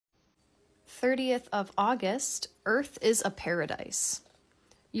30th of August, Earth is a paradise.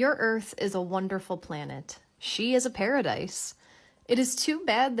 Your Earth is a wonderful planet. She is a paradise. It is too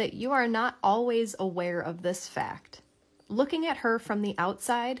bad that you are not always aware of this fact. Looking at her from the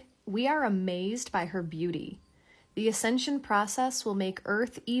outside, we are amazed by her beauty. The ascension process will make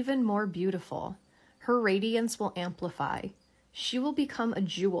Earth even more beautiful. Her radiance will amplify. She will become a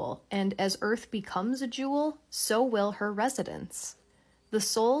jewel, and as Earth becomes a jewel, so will her residents. The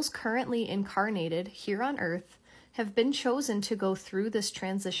souls currently incarnated here on Earth have been chosen to go through this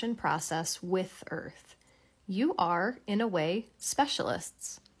transition process with Earth. You are, in a way,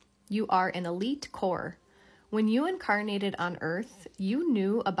 specialists. You are an elite core. When you incarnated on Earth, you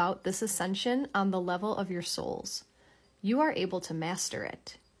knew about this ascension on the level of your souls. You are able to master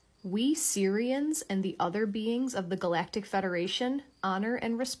it. We Syrians and the other beings of the Galactic Federation honor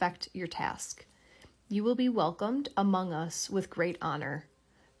and respect your task. You will be welcomed among us with great honor.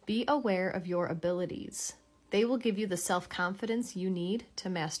 Be aware of your abilities. They will give you the self-confidence you need to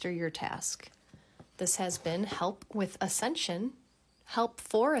master your task. This has been Help with Ascension, Help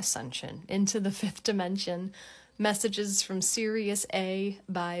for Ascension into the Fifth Dimension. Messages from Sirius A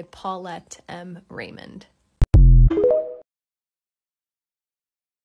by Paulette M. Reymond.